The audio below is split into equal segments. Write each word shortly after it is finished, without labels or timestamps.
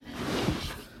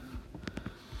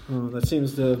That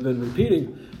seems to have been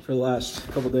repeating for the last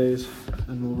couple days,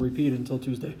 and will repeat until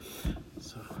Tuesday.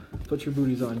 So put your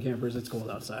booties on, campers. It's cold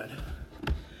outside.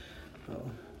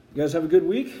 You guys have a good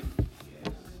week?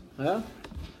 Yeah?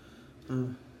 A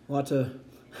lot to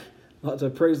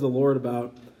praise the Lord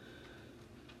about.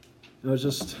 It was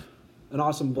just an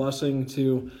awesome blessing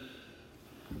to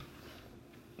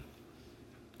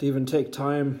even take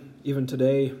time, even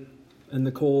today, in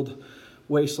the cold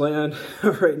wasteland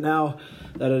right now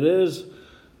that it is,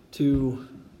 to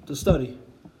study,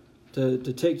 to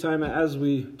take time, as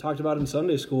we talked about in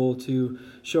Sunday school, to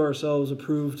show ourselves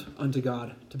approved unto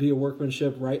God, to be a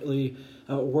workmanship, rightly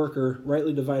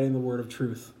dividing the word of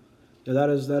truth. That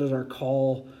is our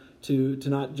call to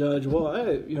not judge. Well,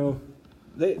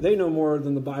 they know more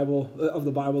than the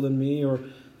Bible than me, or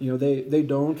they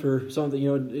don't, or something.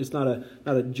 It's not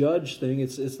a judge thing.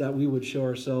 It's that we would show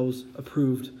ourselves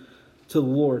approved to the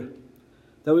Lord,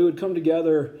 that we would come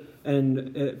together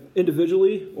and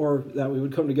individually, or that we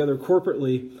would come together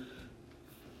corporately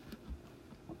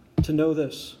to know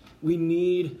this. We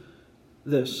need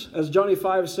this. As Johnny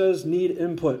 5 says, need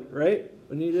input, right?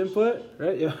 We need input,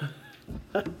 right? Yeah.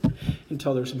 You can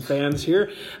tell there's some fans here.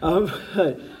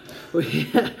 We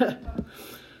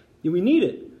need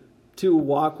it to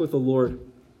walk with the Lord.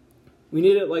 We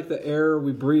need it like the air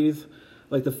we breathe,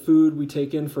 like the food we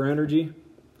take in for energy.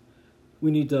 We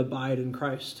need to abide in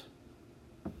Christ.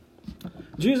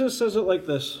 Jesus says it like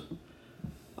this: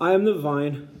 I am the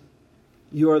vine,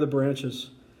 you are the branches.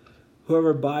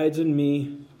 Whoever abides in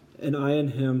me and I in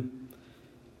him,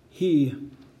 he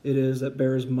it is that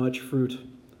bears much fruit.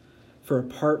 For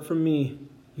apart from me,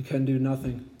 you can do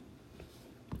nothing.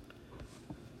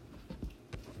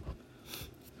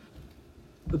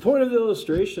 The point of the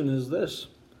illustration is this: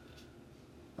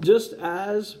 just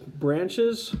as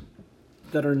branches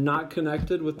that are not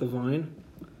connected with the vine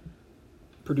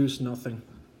produce nothing,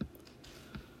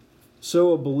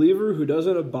 so a believer who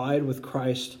doesn't abide with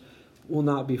Christ will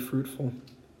not be fruitful.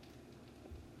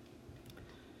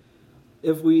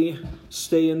 If we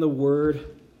stay in the Word,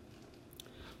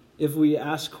 if we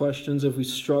ask questions, if we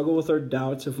struggle with our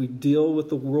doubts, if we deal with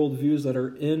the worldviews that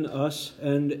are in us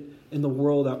and in the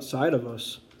world outside of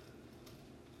us,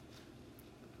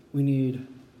 we need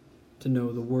to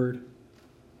know the Word.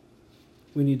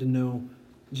 We need to know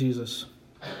Jesus.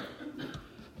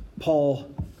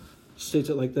 Paul states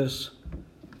it like this: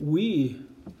 we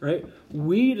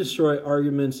destroy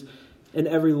arguments and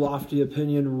every lofty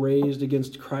opinion raised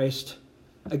against Christ,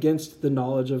 against the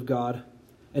knowledge of God,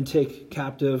 and take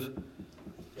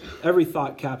every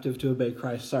thought captive to obey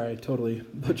Christ. Sorry, I totally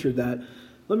butchered that.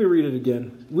 Let me read it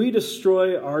again. We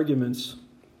destroy arguments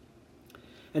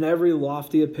and every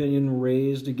lofty opinion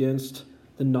raised against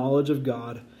the knowledge of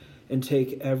God, and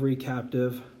take every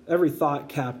thought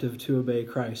captive to obey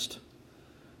Christ.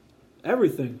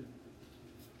 Everything.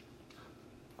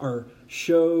 Our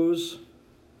shows,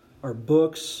 our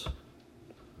books,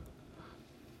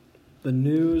 the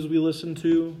news we listen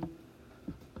to,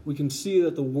 we can see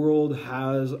that the world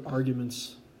has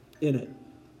arguments in it.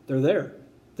 They're there.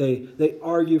 They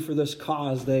argue for this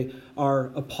cause. They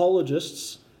are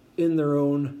apologists in their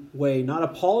own way, not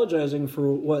apologizing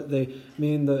for what they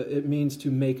mean. It means to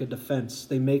make a defense.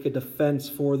 They make a defense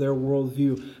for their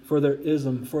worldview, for their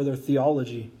ism, for their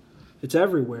theology. It's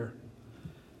everywhere.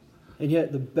 And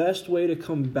yet the best way to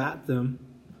combat them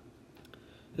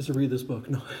is to read this book.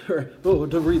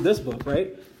 To read this book,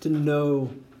 right? To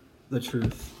know the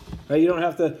truth. Right? You don't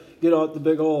have to get out the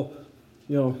big old,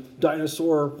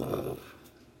 dinosaur.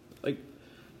 Like,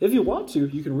 if you want to,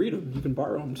 you can read them. You can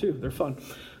borrow them too. They're fun.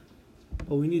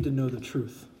 But we need to know the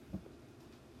truth.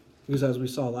 Because as we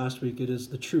saw last week, it is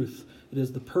the truth. It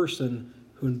is the person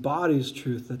who embodies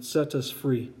truth that sets us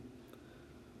free.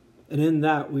 And in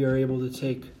that, we are able to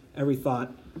take every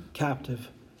thought captive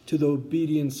to the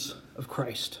obedience of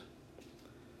Christ.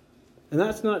 And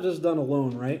that's not just done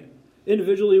alone, right?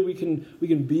 Individually, we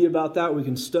can be about that. We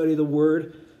can study the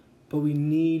Word. But we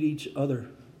need each other.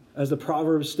 As the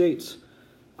proverb states,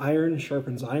 iron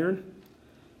sharpens iron,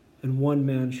 and one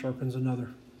man sharpens another.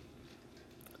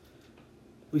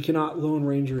 We cannot Lone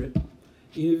Ranger it.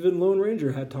 Even Lone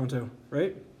Ranger had Tonto,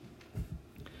 right?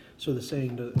 So the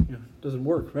saying doesn't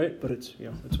work, right? But it's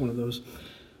one of those.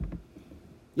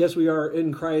 Yes, we are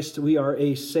in Christ. We are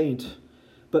a saint.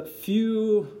 But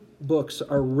few books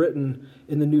are written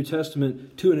in the New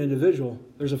Testament to an individual.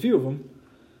 There's a few of them.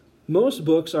 Most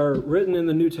books are written in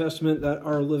the New Testament that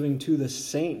are living to the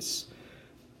saints,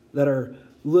 that are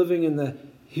living in the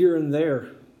here and there,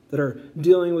 that are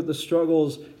dealing with the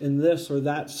struggles in this or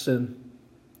that sin.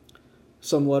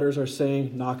 Some letters are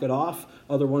saying, knock it off.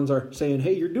 Other ones are saying,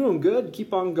 hey, you're doing good.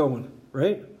 Keep on going,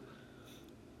 right?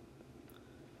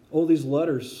 All these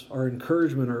letters are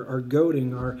encouragement, are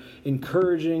goading, are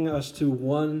encouraging us to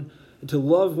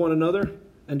love one another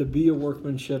and to be a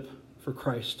workmanship for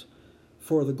Christ,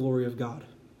 for the glory of God.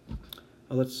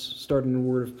 Now let's start in a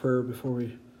word of prayer before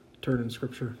we turn in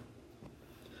Scripture.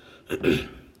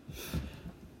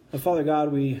 Father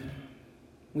God, we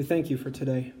thank you for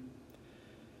today.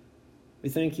 We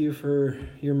thank you for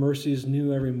your mercies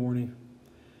new every morning.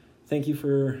 Thank you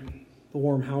for the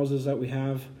warm houses that we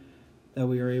have, that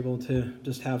we are able to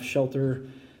just have shelter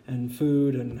and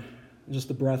food and just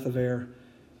the breath of air.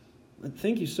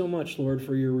 Thank you so much, Lord,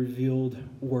 for your revealed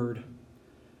word,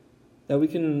 that we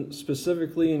can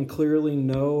specifically and clearly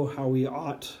know how we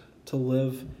ought to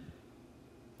live,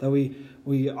 that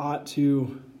we ought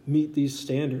to meet these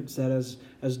standards, that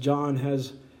as John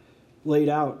has laid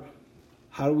out,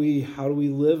 how do we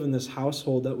live in this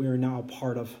household that we are now a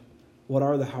part of? What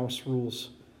are the house rules?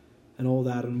 And all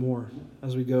that and more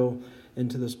as we go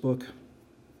into this book.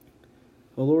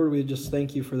 Well, Lord, we just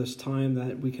thank you for this time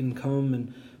that we can come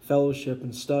and fellowship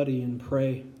and study and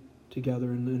pray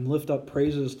together and lift up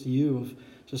praises to you of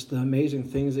just the amazing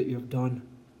things that you have done.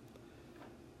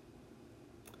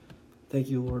 Thank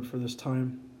you, Lord, for this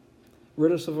time.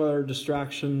 Rid us of our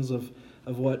distractions of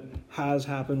what has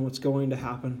happened, what's going to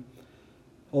happen,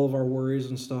 all of our worries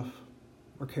and stuff,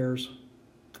 our cares,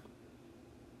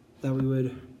 that we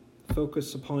would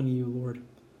focus upon you, Lord,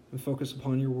 and focus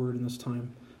upon your word in this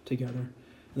time together.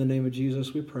 In the name of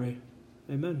Jesus, we pray.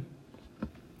 Amen.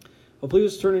 Well,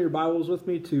 please turn your Bibles with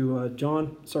me to 1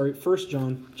 John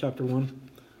chapter 1.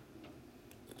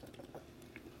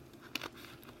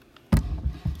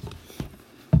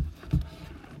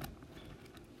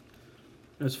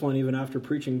 It's fun, even after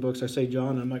preaching books, I say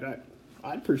John, I'm like,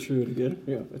 I'd preach through it again.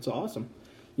 Yeah, it's awesome.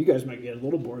 You guys might get a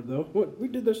little bored, though. We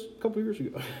did this a couple years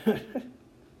ago.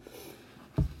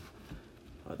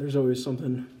 There's always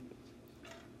something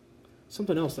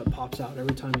else that pops out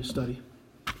every time you study.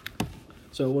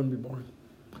 So it wouldn't be boring,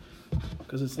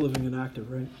 because it's living and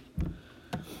active, right?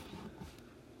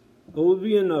 Well, we'll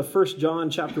be in 1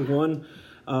 John chapter 1,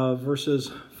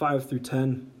 verses 5 through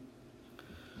 10.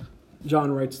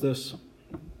 John writes this.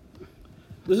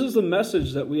 This is the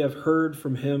message that we have heard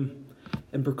from him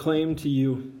and proclaimed to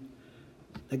you,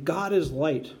 that God is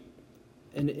light,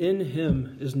 and in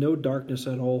him is no darkness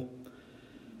at all.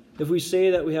 If we say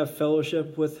that we have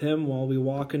fellowship with him while we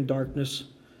walk in darkness,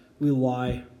 we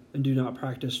lie and do not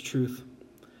practice truth.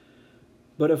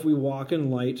 But if we walk in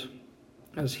light,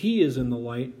 as he is in the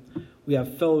light, we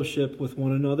have fellowship with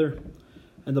one another,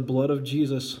 and the blood of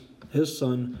Jesus, his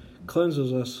Son,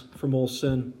 cleanses us from all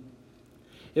sin.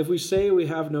 If we say we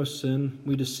have no sin,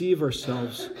 we deceive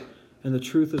ourselves, and the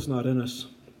truth is not in us.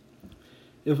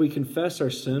 If we confess our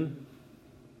sin,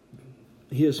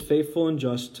 he is faithful and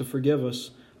just to forgive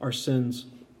us our sins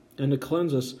and to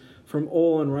cleanse us from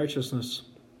all unrighteousness.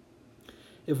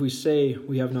 If we say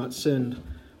we have not sinned,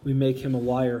 we make him a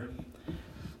liar,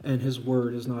 and his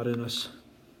word is not in us.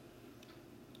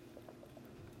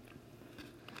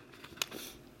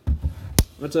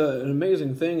 That's an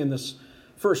amazing thing. In this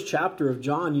first chapter of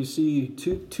John, you see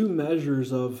two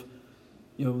measures of,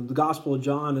 the Gospel of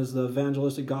John is the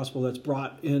evangelistic gospel that's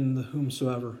brought in the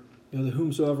whomsoever. The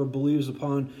whomsoever believes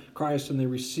upon Christ and they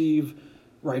receive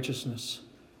righteousness.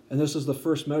 And this is the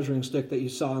first measuring stick that you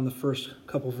saw in the first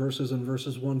couple verses, in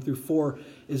verses 1 through 4,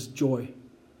 is joy.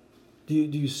 Do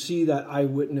you see that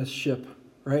eyewitnessship,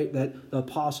 right? That the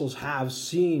apostles have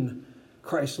seen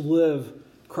Christ live,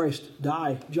 Christ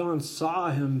die. John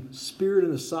saw him speared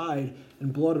in the side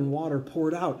and blood and water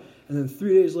poured out. And then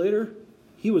 3 days later,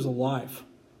 he was alive,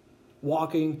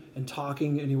 walking and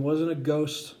talking, and he wasn't a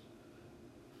ghost.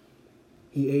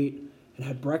 He ate and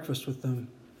had breakfast with them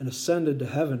and ascended to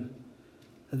heaven.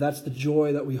 And that's the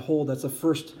joy that we hold. That's the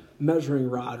first measuring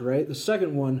rod, right? The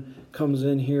second one comes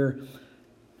in here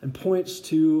and points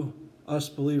to us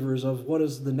believers of what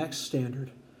is the next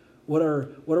standard. What are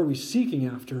we seeking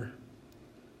after?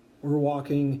 We're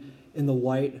walking in the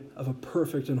light of a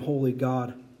perfect and holy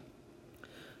God.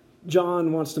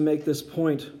 John wants to make this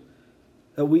point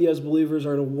that we as believers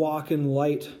are to walk in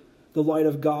light, the light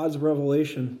of God's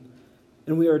revelation,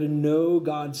 and we are to know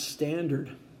God's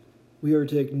standard. We are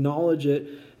to acknowledge it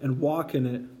and walk in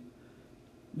it.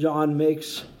 John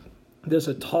makes this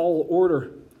a tall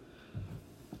order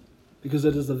because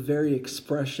it is the very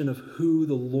expression of who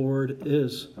the Lord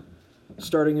is.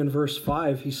 Starting in verse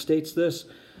 5, he states this: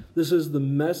 "This is the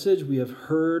message we have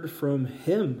heard from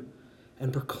him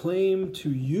and proclaim to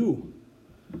you,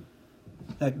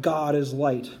 that God is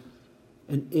light,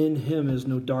 and in him is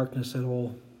no darkness at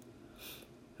all.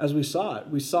 As we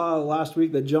saw last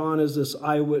week that John is this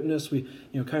eyewitness. We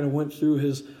kind of went through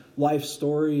his life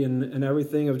story and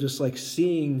everything of just like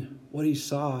seeing what he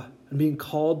saw and being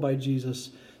called by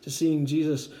Jesus, to seeing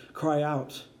Jesus cry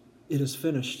out, "It is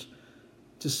finished,"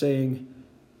 to saying,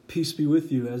 "Peace be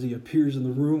with you," as he appears in the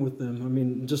room with them. I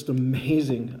mean, just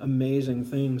amazing, amazing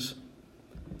things.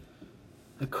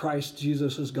 That Christ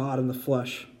Jesus is God in the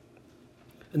flesh.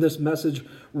 And this message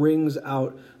rings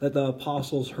out that the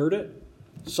apostles heard it,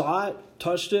 saw it,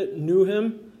 touched it, knew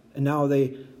him, and now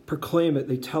they proclaim it.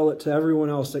 They tell it to everyone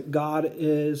else that God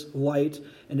is light,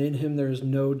 and in him there is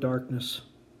no darkness.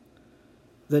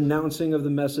 The announcing of the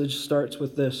message starts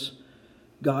with this: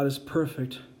 God is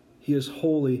perfect. He is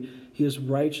holy. He is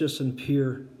righteous and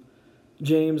pure.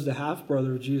 James, the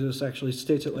half-brother of Jesus, actually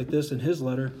states it like this in his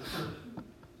letter: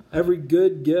 every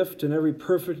good gift and every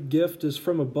perfect gift is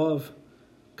from above,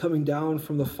 coming down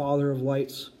from the Father of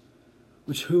lights,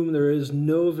 which whom there is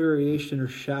no variation or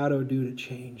shadow due to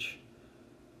change.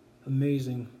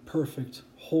 Amazing, perfect,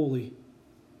 holy.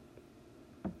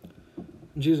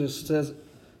 Jesus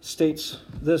states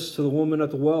this to the woman at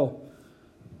the well.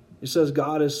 He says,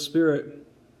 God is spirit,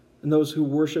 and those who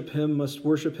worship him must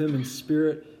worship him in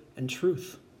spirit and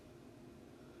truth.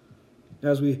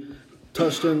 As we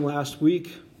touched on last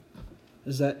week,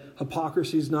 is that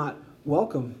hypocrisy is not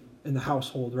welcome in the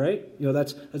household, right?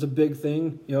 That's a big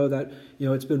thing.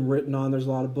 It's been written on. There's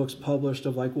a lot of books published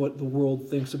of like what the world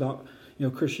thinks about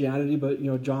Christianity, but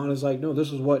John is like, no,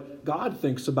 this is what God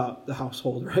thinks about the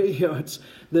household, right?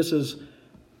 This is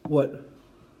what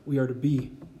we are to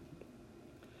be.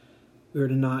 We are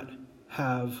to not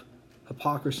have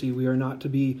hypocrisy. We are not to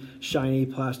be shiny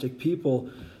plastic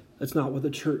people. That's not what the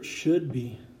church should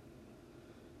be.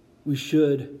 We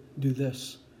should do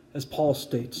this, as Paul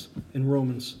states in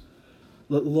Romans.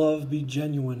 Let love be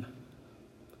genuine.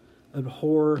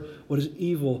 Abhor what is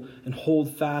evil and hold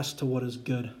fast to what is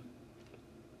good.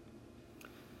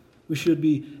 We should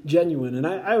be genuine. And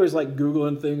I always like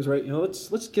Googling things, right?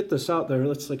 Let's get this out there.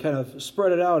 Let's kind of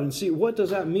spread it out and see, what does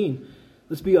that mean?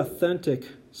 Let's be authentic,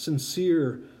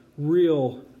 sincere,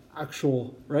 real,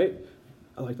 actual, right?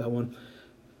 I like that one.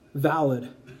 Valid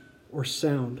or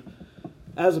sound.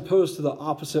 As opposed to the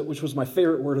opposite, which was my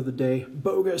favorite word of the day,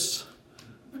 bogus.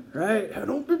 Right?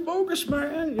 Don't be bogus,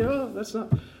 man. That's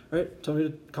not right. Tell me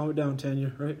to calm it down,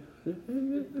 Tanya, right?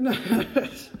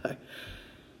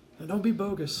 Don't be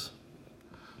bogus.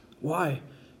 Why?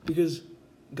 Because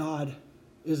God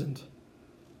isn't.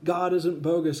 God isn't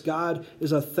bogus. God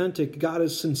is authentic. God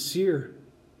is sincere.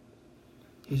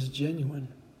 He's genuine.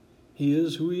 He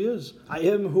is who he is. I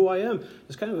am who I am.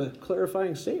 It's kind of a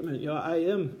clarifying statement. I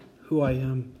am who I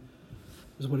am,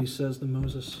 is what he says to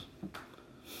Moses.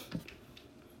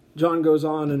 John goes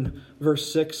on in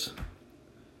verse 6.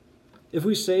 If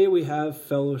we say we have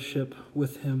fellowship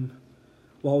with him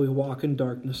while we walk in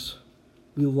darkness,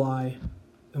 we lie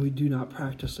and we do not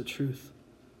practice the truth.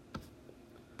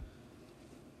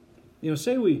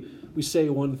 Say we say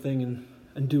one thing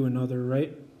and do another,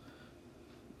 right?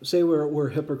 Say we're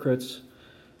hypocrites.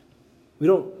 We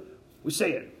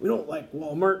say it. We don't like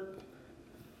Walmart.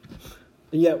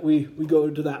 And yet we go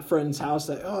to that friend's house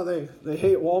that, they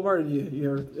hate Walmart, and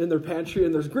you're in their pantry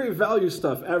and there's great value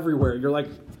stuff everywhere. You're like,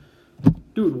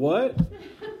 dude, what?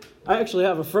 I actually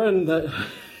have a friend that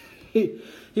he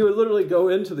would literally go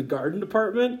into the garden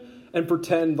department and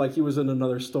pretend like he was in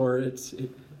another store.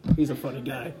 He's a funny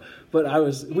guy. But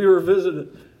we were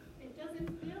visiting. It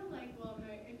doesn't feel like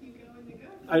Walmart if you go in the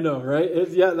garden. I know, right?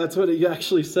 That's what he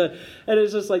actually said. And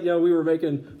it's just like, we were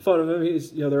making fun of him.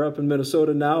 He's, they're up in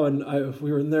Minnesota now, and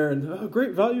we were in there, and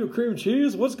great value cream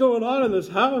cheese. What's going on in this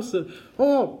house? And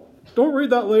don't read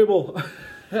that label.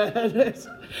 But it's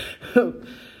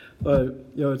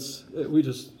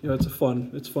a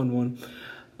fun one.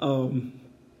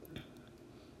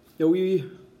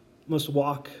 We must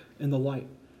walk in the light,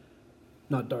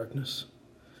 not darkness.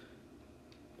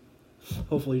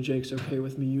 Hopefully Jake's okay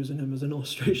with me using him as an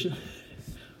illustration.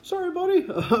 Sorry, buddy.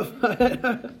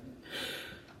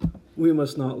 We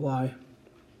must not lie,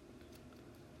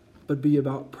 but be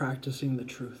about practicing the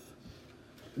truth.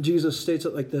 Jesus states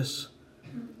it like this: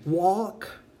 walk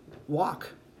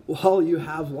while you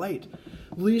have light,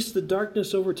 lest the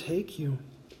darkness overtake you.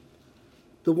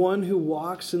 The one who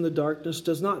walks in the darkness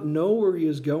does not know where he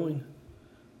is going.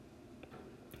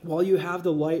 While you have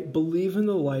the light, believe in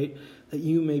the light, that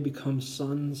you may become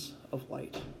sons of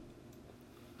light.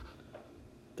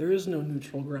 There is no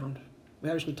neutral ground.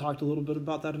 We actually talked a little bit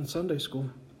about that in Sunday school.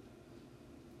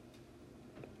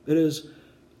 It is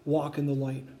walk in the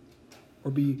light or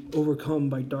be overcome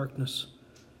by darkness.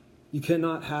 You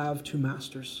cannot have two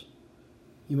masters.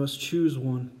 You must choose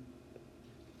one.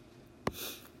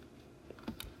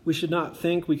 We should not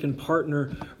think we can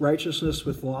partner righteousness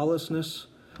with lawlessness,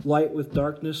 light with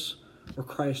darkness, or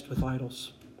Christ with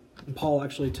idols. And Paul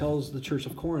actually tells the church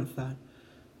of Corinth that.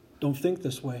 Don't think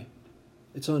this way.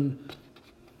 You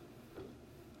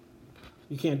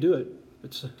can't do it.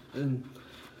 It's an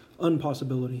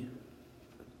impossibility.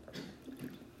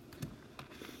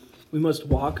 We must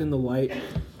walk in the light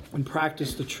and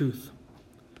practice the truth.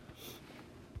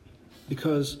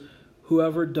 Because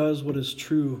whoever does what is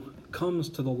true comes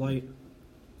to the light,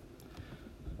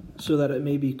 so that it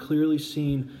may be clearly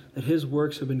seen that his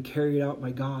works have been carried out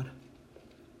by God.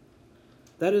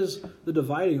 That is the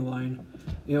dividing line.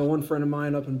 One friend of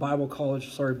mine up in Bible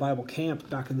camp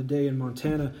back in the day in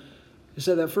Montana, he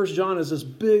said that 1 John is this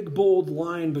big, bold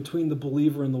line between the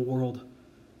believer and the world.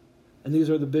 And these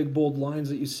are the big, bold lines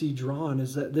that you see drawn,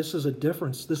 is that this is a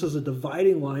difference. This is a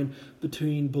dividing line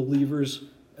between believers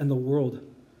and the world.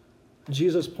 And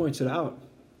Jesus points it out.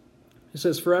 He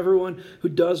says, for everyone who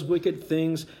does wicked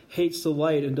things hates the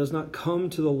light and does not come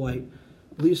to the light,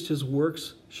 lest his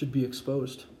works should be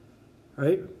exposed.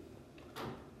 Right?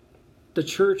 The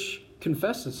church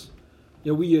confesses.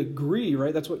 We agree,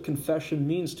 right? That's what confession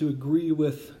means, to agree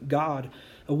with God.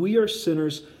 And we are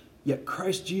sinners, yet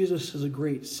Christ Jesus is a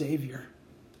great Savior.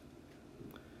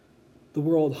 The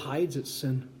world hides its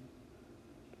sin.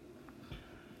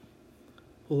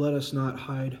 Well, let us not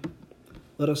hide.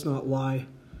 Let us not lie.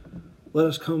 Let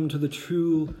us come to the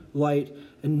true light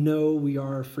and know we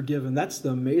are forgiven. That's the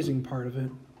amazing part of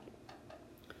it.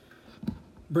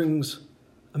 Brings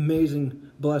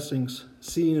amazing blessings.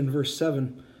 Seen in verse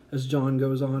 7, as John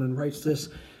goes on and writes this.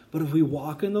 But if we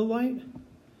walk in the light,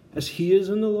 as he is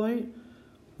in the light,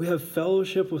 we have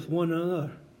fellowship with one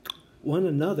another. One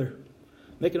another.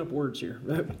 Making up words here,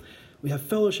 right? We have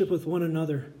fellowship with one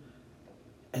another.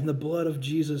 And the blood of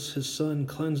Jesus, his Son,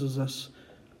 cleanses us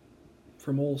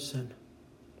from all sin.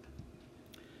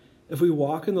 If we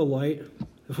walk in the light,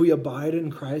 if we abide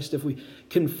in Christ, if we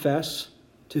confess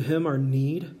to him our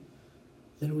need,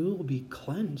 then we will be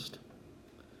cleansed.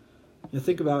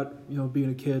 Think about,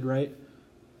 being a kid, right?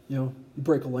 You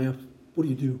break a lamp. What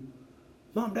do?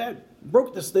 Mom, Dad,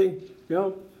 broke this thing.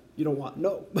 You don't want,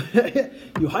 no.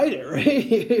 You hide it, right?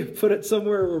 You put it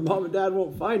somewhere where Mom and Dad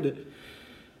won't find it.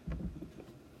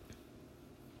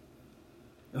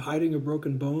 Hiding a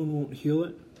broken bone won't heal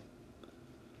it.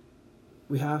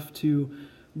 We have to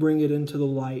bring it into the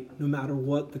light, no matter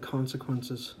what the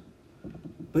consequences.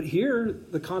 But here,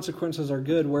 the consequences are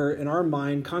good, where in our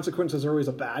mind, consequences are always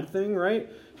a bad thing, right?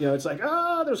 It's like,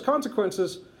 there's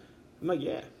consequences. I'm like,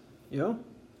 yeah,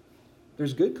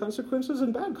 there's good consequences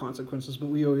and bad consequences, but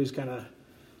we always kind of,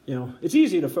 it's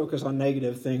easy to focus on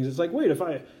negative things. It's like, wait, if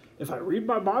I read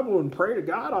my Bible and pray to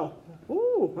God,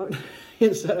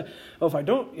 instead of, if I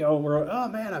don't,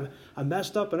 I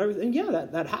messed up and everything. Yeah,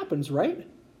 that happens, right?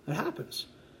 That happens.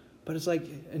 But it's like,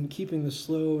 in keeping the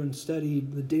slow and steady,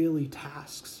 the daily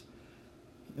tasks,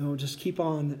 just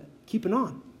keeping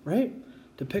on, right?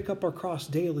 To pick up our cross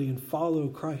daily and follow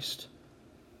Christ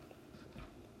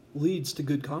leads to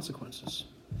good consequences.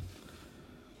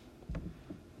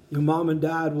 Your mom and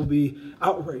dad will be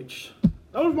outraged.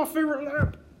 That was my favorite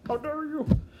lamp. How dare you?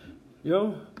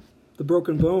 The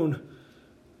broken bone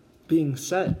being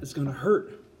set is going to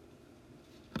hurt,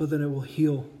 but then it will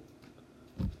heal.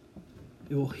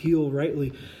 It will heal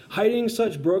rightly. Hiding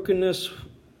such brokenness,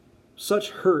 such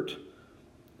hurt,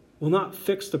 will not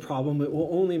fix the problem. It will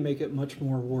only make it much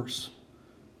more worse.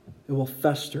 It will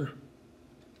fester.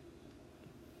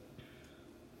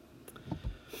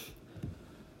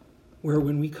 Where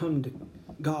when we come to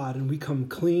God and we come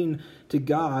clean to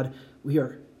God, we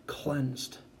are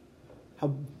cleansed. How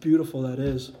beautiful that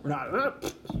is. We're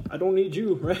not, I don't need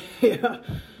you, right? Yeah.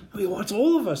 He wants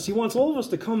all of us. He wants all of us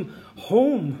to come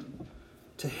home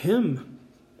to him.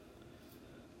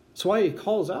 That's why he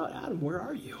calls out, Adam, where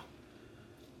are you?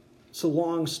 It's a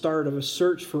long start of a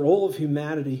search for all of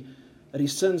humanity, that he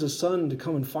sends his Son to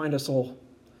come and find us all,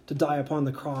 to die upon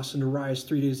the cross and to rise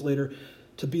 3 days later,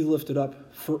 to be lifted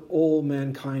up for all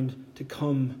mankind to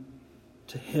come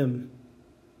to him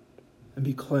and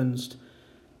be cleansed.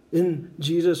 In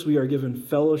Jesus, we are given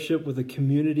fellowship with the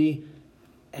community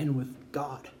and with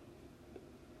God.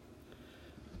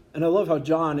 And I love how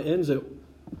John ends it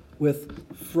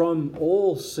with from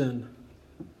all sin,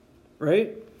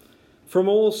 right? From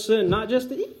all sin, not just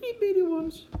the itty bitty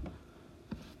ones.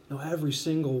 No, every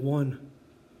single one.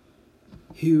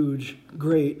 Huge,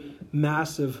 great,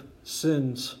 massive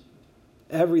sins.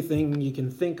 Everything you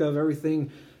can think of,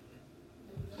 everything.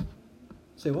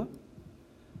 Say what?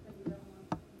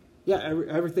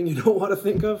 everything you don't want to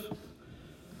think of.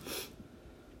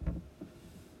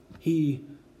 He,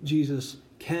 Jesus,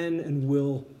 can and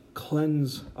will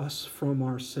cleanse us from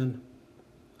our sin.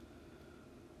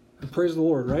 And praise the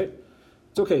Lord, right?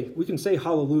 It's okay. We can say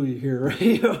hallelujah here,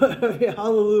 right?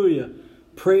 Hallelujah.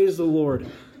 Praise the Lord.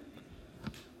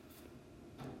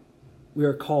 We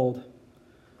are called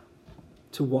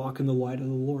to walk in the light of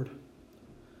the Lord.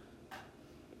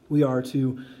 We are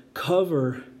to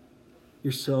cover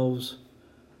yourselves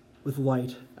with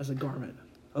light as a garment.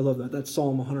 I love that. That's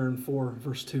Psalm 104,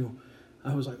 verse 2.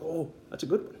 I was like, oh, that's a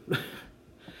good one.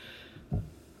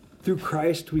 Through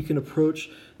Christ, we can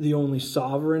approach the only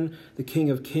sovereign, the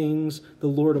King of Kings, the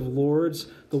Lord of Lords,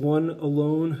 the one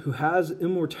alone who has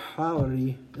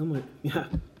immortality,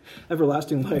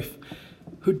 everlasting life,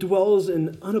 who dwells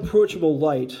in unapproachable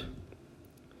light,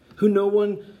 who no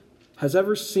one has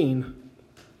ever seen.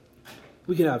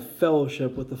 We can have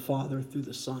fellowship with the Father through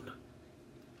the Son.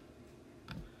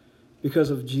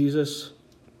 Because of Jesus,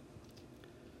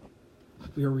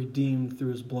 we are redeemed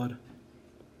through his blood.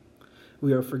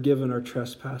 We are forgiven our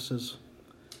trespasses.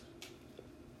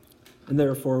 And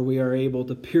therefore we are able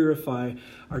to purify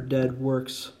our dead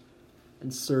works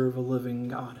and serve a living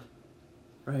God.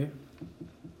 Right?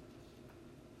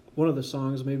 One of the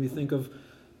songs made me think of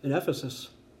in Ephesus.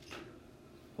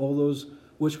 All those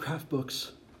witchcraft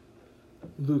books.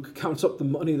 Luke counts up the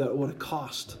money that it would have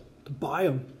cost to buy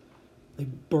them. They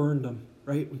burned them,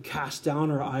 right? We cast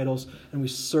down our idols and we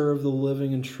serve the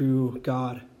living and true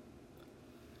God.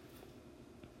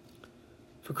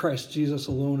 For Christ Jesus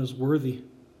alone is worthy.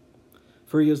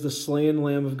 For he is the slain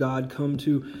Lamb of God come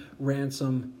to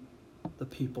ransom the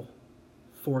people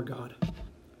for God.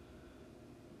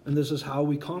 And this is how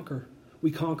we conquer. We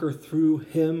conquer through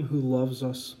him who loves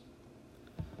us.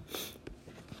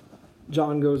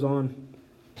 John goes on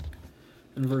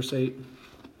in verse 8.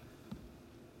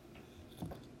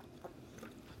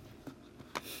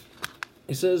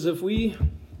 He says, if we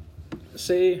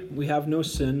say we have no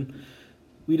sin,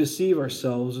 we deceive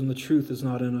ourselves and the truth is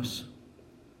not in us.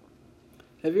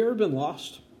 Have you ever been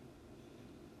lost?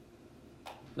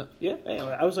 No. Yeah,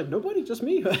 I was like, nobody, just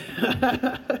me.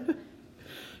 Come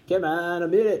on,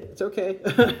 admit it. It's okay.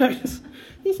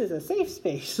 This is a safe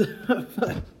space.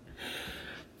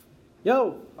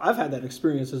 I've had that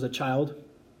experience as a child.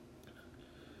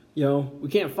 We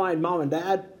can't find mom and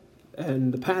dad,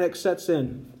 and the panic sets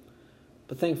in.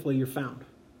 But thankfully, you're found,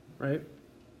 right?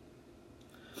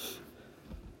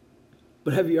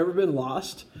 But have you ever been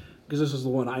lost? Because this is the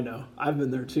one I know. I've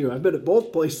been there too. I've been at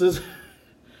both places.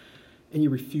 And you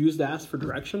refuse to ask for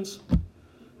directions?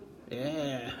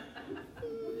 Yeah.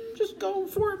 Just go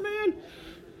for it, man.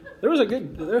 There was a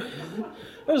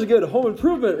good home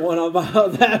improvement one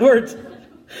about that where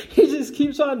he just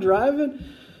keeps on driving.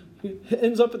 He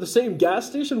ends up at the same gas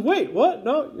station. Wait, what?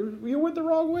 No, you went the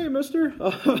wrong way, mister.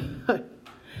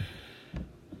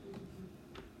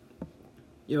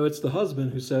 It's the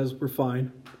husband who says, we're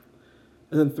fine.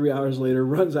 And then 3 hours later,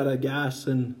 runs out of gas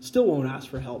and still won't ask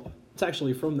for help. It's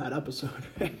actually from that episode,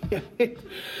 right?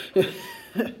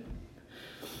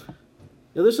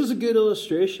 This is a good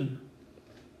illustration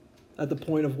at the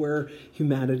point of where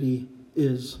humanity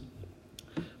is.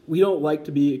 We don't like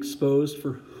to be exposed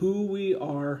for who we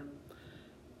are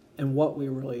and what we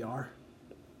really are.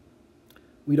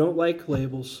 We don't like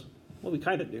labels. Well, we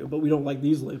kind of do, but we don't like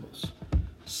these labels.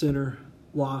 Sinner,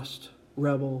 lost,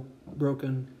 rebel,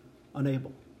 broken,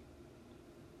 unable.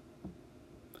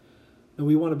 And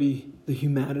we want to be the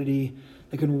humanity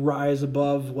that can rise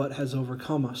above what has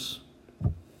overcome us.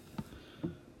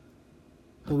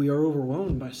 But we are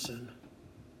overwhelmed by sin.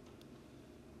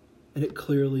 And it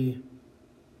clearly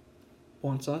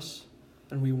wants us,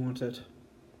 and we want it.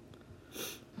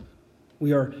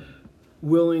 We are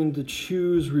willing to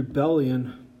choose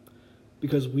rebellion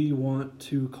because we want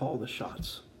to call the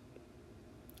shots.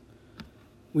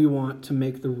 We want to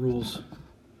make the rules.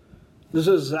 This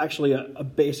is actually a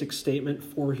basic statement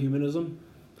for humanism.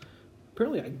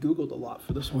 Apparently I Googled a lot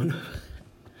for this one.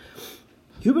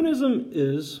 Humanism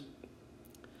is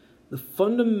the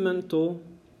fundamental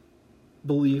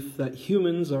belief that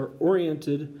humans are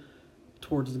oriented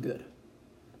towards the good.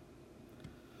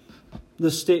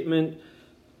 This statement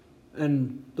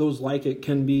and those like it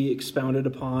can be expounded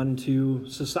upon to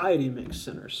society makes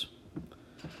sinners,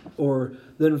 or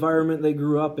the environment they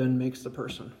grew up in makes the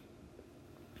person.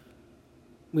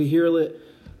 We hear it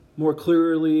more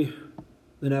clearly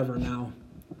than ever now,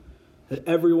 that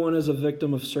everyone is a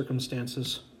victim of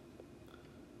circumstances.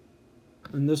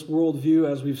 And this worldview,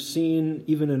 as we've seen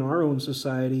even in our own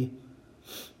society,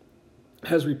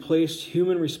 has replaced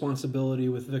human responsibility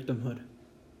with victimhood.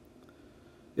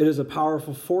 It is a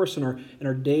powerful force in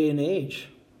our day and age,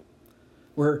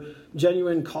 where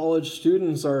genuine college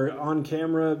students are on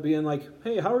camera being like,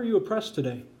 hey, how are you oppressed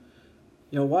today?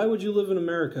 Why would you live in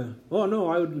America? Oh, no,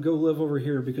 I would go live over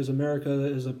here because America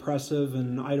is oppressive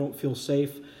and I don't feel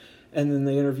safe. And then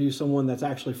they interview someone that's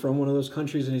actually from one of those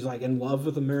countries and he's like in love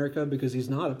with America because he's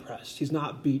not oppressed. He's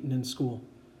not beaten in school.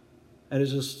 And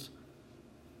it's just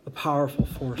a powerful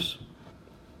force.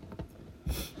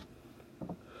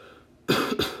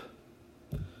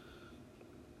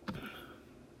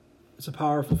 It's a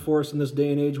powerful force in this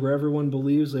day and age where everyone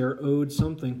believes they are owed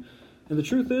something. And the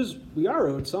truth is, we are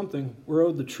owed something. We're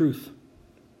owed the truth.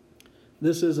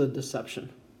 This is a deception.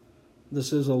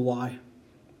 This is a lie.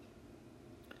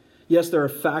 Yes, there are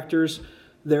factors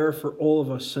there for all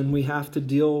of us, and we have to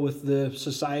deal with the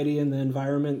society and the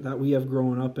environment that we have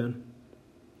grown up in.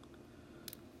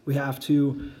 We have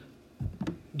to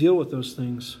deal with those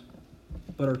things,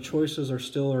 but our choices are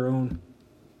still our own.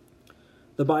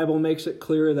 The Bible makes it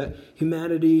clear that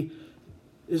humanity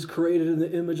is created in the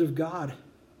image of God.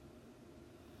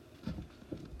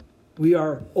 We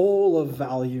are all of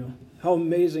value. How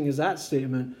amazing is that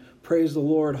statement? Praise the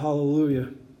Lord,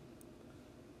 hallelujah.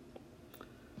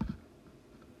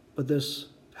 But this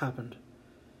happened.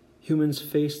 Humans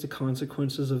faced the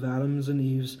consequences of Adam's and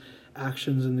Eve's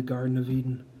actions in the Garden of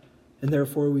Eden, and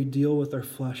therefore we deal with our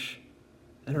flesh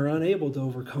and are unable to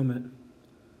overcome it.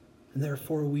 And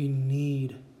therefore we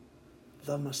need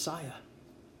the Messiah,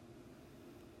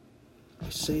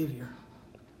 a Savior.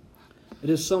 It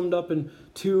is summed up in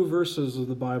 2 verses of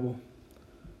the Bible.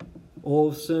 All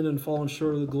have sinned and fallen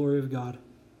short of the glory of God.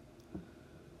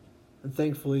 And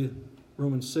thankfully,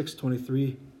 Romans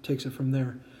 6:23 takes it from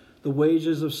there. The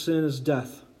wages of sin is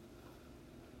death.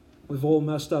 We've all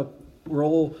messed up. We're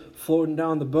all floating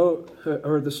down the boat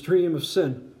or the stream of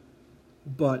sin.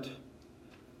 But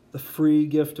the free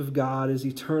gift of God is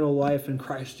eternal life in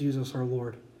Christ Jesus our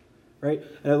Lord. Right?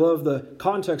 And I love the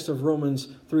context of Romans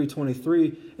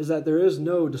 3:23 is that there is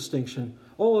no distinction.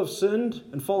 All have sinned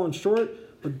and fallen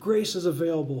short, but grace is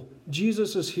available.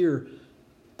 Jesus is here.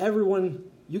 Everyone,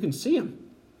 you can see him.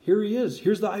 Here he is.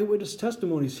 Here's the eyewitness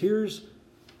testimonies. Here's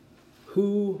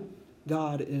who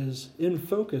God is in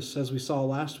focus, as we saw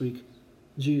last week.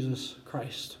 Jesus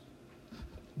Christ,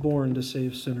 born to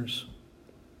save sinners.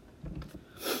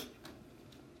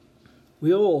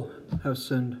 We all have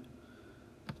sinned.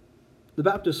 The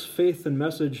Baptist faith and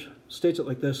message states it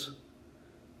like this: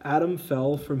 Adam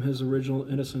fell from his original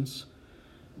innocence,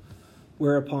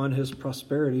 whereupon his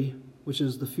prosperity, which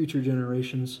is the future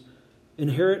generations,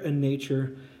 inherit a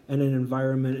nature and an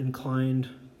environment inclined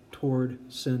toward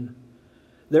sin.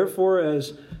 Therefore,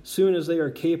 as soon as they are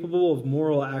capable of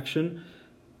moral action,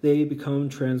 they become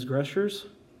transgressors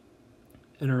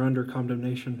and are under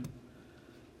condemnation.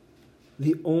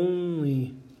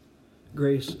 Only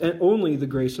the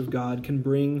grace of God can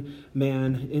bring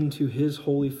man into his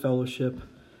holy fellowship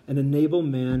and enable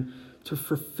man to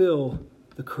fulfill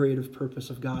the creative purpose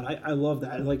of God. I love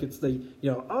that. Like it's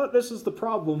this is the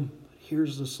problem.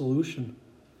 Here's the solution.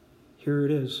 Here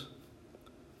it is.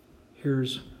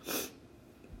 Here's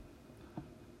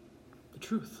the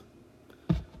truth.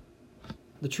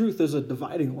 The truth is a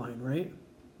dividing line, right?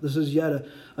 This is yet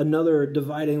another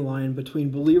dividing line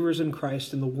between believers in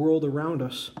Christ and the world around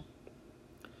us.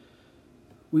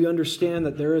 We understand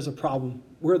that there is a problem.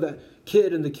 We're that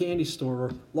kid in the candy store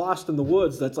or lost in the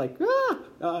woods that's like,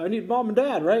 I need mom and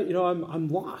dad, right? I'm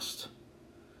lost.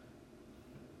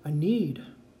 I need.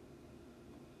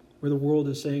 Where the world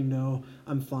is saying, no,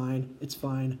 I'm fine, it's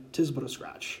fine, 'tis but a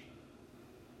scratch.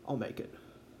 I'll make it.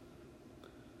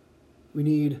 We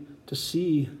need to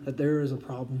see that there is a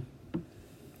problem,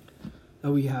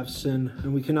 that we have sin,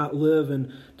 and we cannot live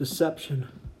in deception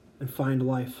and find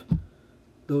life.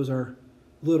 Those are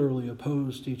literally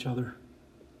opposed to each other.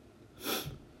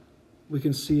 We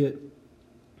can see it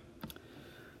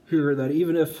here that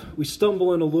even if we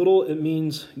stumble in a little, it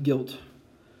means guilt.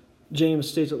 James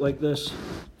states it like this: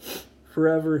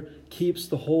 "Whoever keeps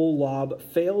the whole law but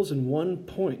fails in one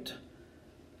point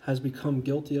has become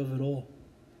guilty of it all."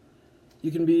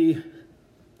 You can be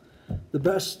the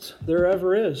best there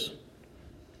ever is,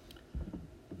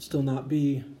 still not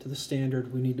be to the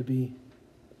standard we need to be.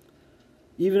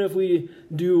 Even if we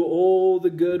do all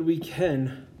the good we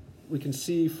can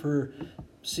see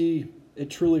it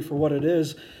truly for what it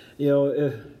is.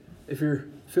 If you're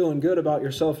feeling good about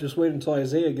yourself, just wait until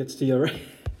Isaiah gets to you, right?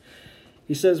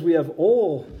 He says we have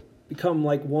all become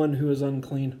like one who is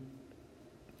unclean,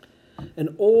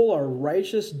 and all our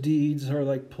righteous deeds are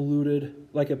like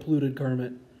a polluted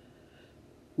garment.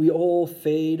 We all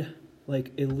fade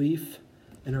like a leaf,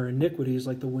 and our iniquities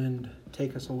like the wind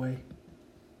take us away.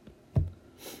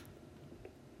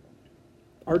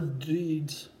 Our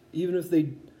deeds, even if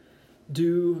they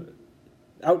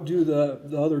outdo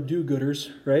the other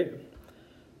do-gooders, right,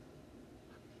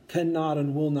 cannot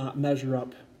and will not measure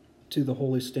up to the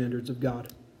holy standards of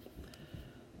God.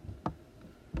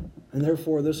 And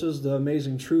therefore, this is the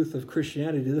amazing truth of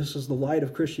Christianity. This is the light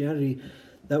of Christianity,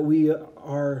 that we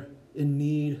are in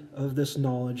need of this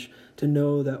knowledge, to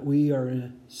know that we are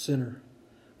a sinner.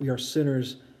 We are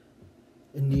sinners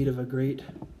in need of a great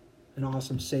and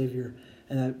awesome Savior,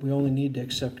 and that we only need to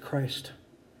accept Christ.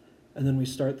 And then we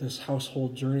start this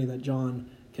household journey that John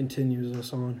continues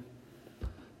us on.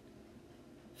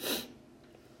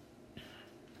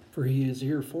 For he is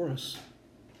here for us.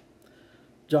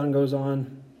 John goes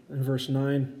on in verse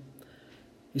 9.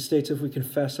 He states, if we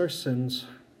confess our sins,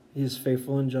 he is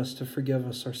faithful and just to forgive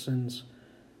us our sins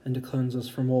and to cleanse us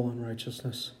from all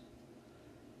unrighteousness.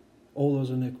 All those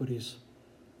iniquities,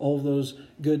 all those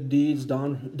good deeds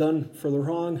done for the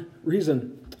wrong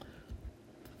reason.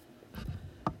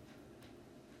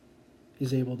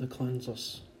 He's able to cleanse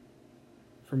us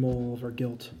from all of our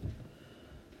guilt.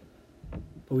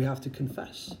 But we have to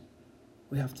confess.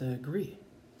 We have to agree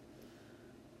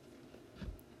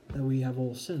that we have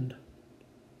all sinned.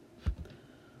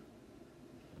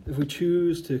 If we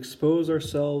choose to expose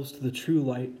ourselves to the true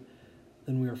light,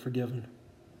 then we are forgiven.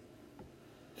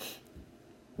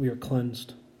 We are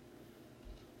cleansed.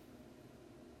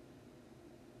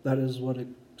 That is what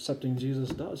accepting Jesus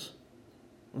does.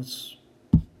 That's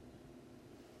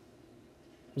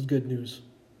good news.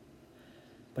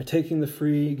 By taking the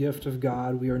free gift of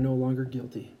God, we are no longer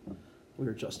guilty. We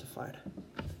are justified.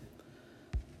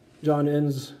 John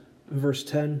ends in verse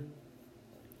 10.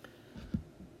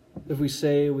 If we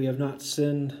say we have not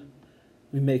sinned,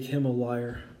 we make him a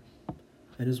liar,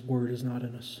 and his word is not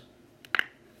in us.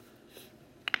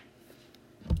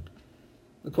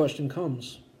 The question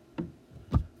comes,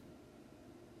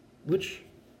 which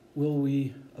will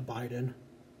we abide in?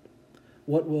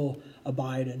 What will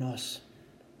abide in us?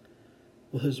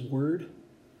 Will his word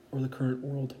or the current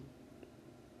world?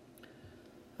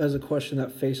 That is a question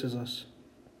that faces us.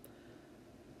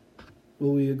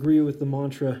 Will we agree with the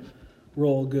mantra, we're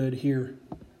all good here?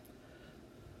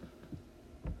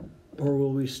 Or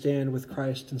will we stand with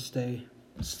Christ and state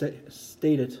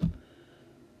it,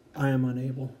 I am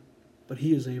unable, but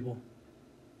he is able?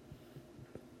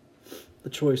 The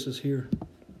choice is here.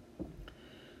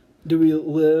 Do we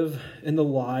live in the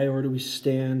lie, or do we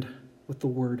stand with the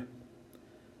word?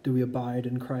 Do we abide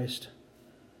in Christ?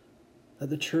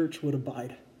 That the church would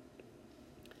abide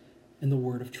in the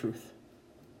word of truth.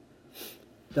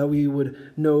 That we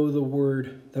would know the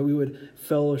word, that we would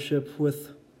fellowship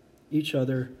with each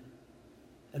other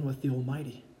and with the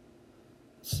Almighty.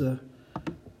 It's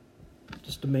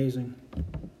just amazing.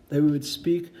 That we would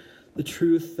speak the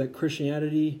truth that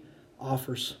Christianity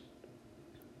offers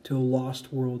to a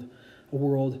lost world, a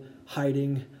world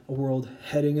hiding, a world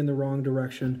heading in the wrong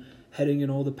direction, heading in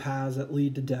all the paths that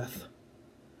lead to death.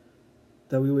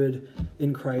 That we would,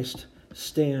 in Christ,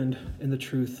 stand in the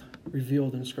truth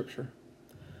revealed in Scripture.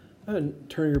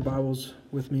 Turn your Bibles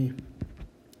with me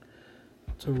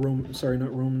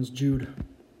to Jude.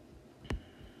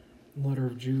 Letter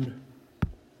of Jude.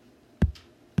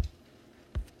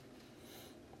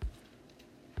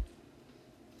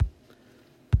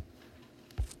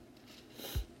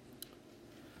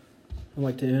 I'd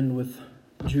like to end with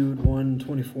Jude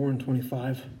 1:24 and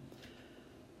 25.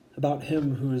 About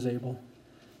him who is able.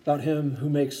 About him who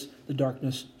makes the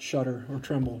darkness shudder or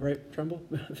tremble, right? Tremble?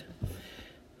 The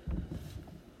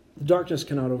darkness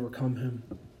cannot overcome him.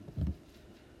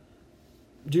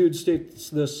 Jude states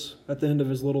this at the end of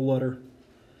his little letter.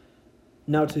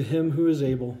 Now to him who is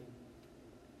able,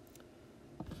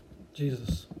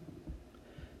 Jesus,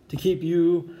 to keep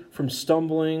you from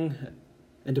stumbling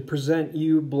and to present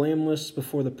you blameless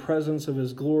before the presence of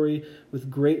his glory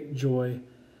with great joy,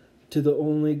 to the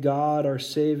only God, our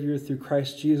Savior, through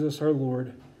Christ Jesus our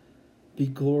Lord, be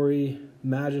glory,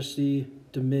 majesty,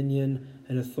 dominion,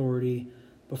 and authority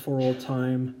before all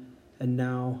time, and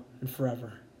now and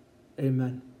forever.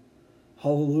 Amen.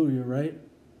 Hallelujah, right?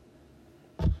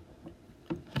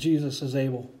 Jesus is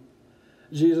able.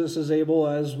 Jesus is able,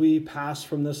 as we pass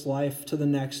from this life to the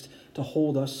next, to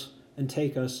hold us and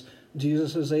take us.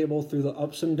 Jesus is able, through the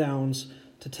ups and downs,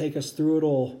 to take us through it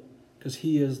all, because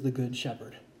he is the good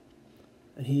shepherd.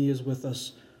 And he is with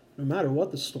us no matter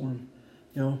what the storm.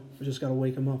 We just got to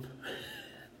wake him up.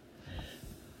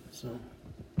 So,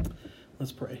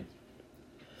 let's pray.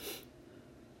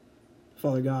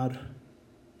 Father God,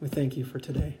 we thank you for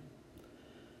today.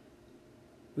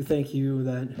 We thank you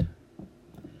that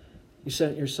you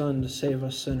sent your Son to save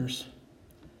us sinners.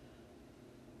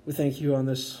 We thank you on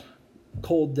this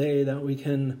cold day that we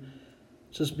can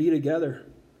just be together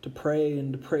to pray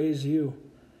and to praise you,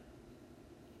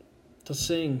 to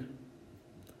sing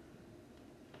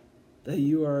that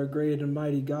you are a great and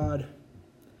mighty God,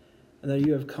 and that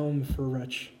you have come for a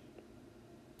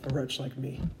wretch like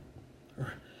me,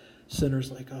 or sinners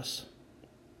like us.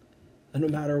 And no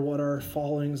matter what our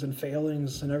fallings and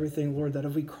failings and everything, Lord, that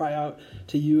if we cry out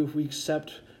to you, if we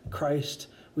accept Christ,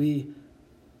 we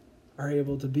are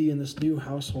able to be in this new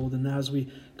household. And as we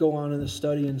go on in the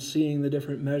study and seeing the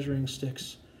different measuring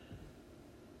sticks,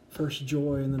 first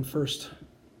joy, and then first,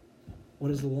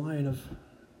 what is the line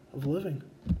of living?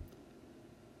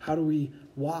 How do we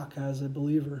walk as a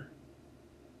believer?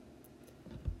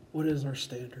 What is our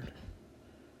standard?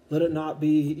 Let it not be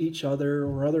each other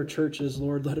or other churches,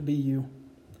 Lord. Let it be you.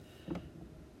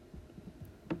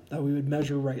 That we would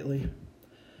measure rightly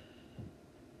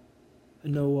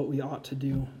and know what we ought to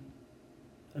do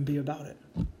and be about it.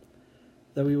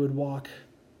 That we would walk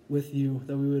with you,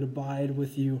 that we would abide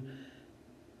with you.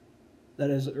 That,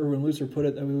 as Erwin Lutzer put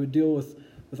it, that we would deal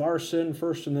with our sin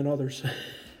first and then others.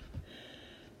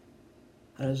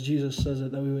 As Jesus says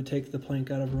it, that we would take the plank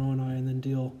out of our own eye and then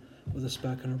deal with a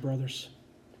speck in our brother's.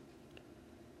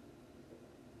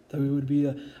 That we would be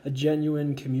a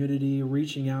genuine community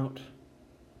reaching out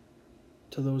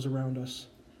to those around us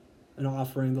and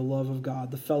offering the love of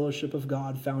God, the fellowship of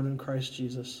God found in Christ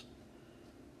Jesus.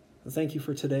 And thank you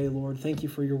for today, Lord. Thank you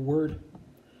for your word.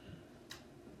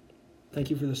 Thank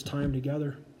you for this time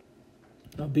together.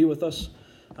 Be with us.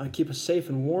 Keep us safe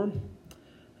and warm.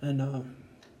 And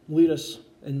lead us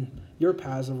in your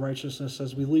paths of righteousness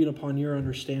as we lean upon your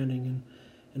understanding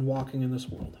and walking in this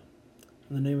world.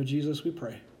 In the name of Jesus we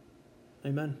pray.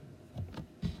 Amen.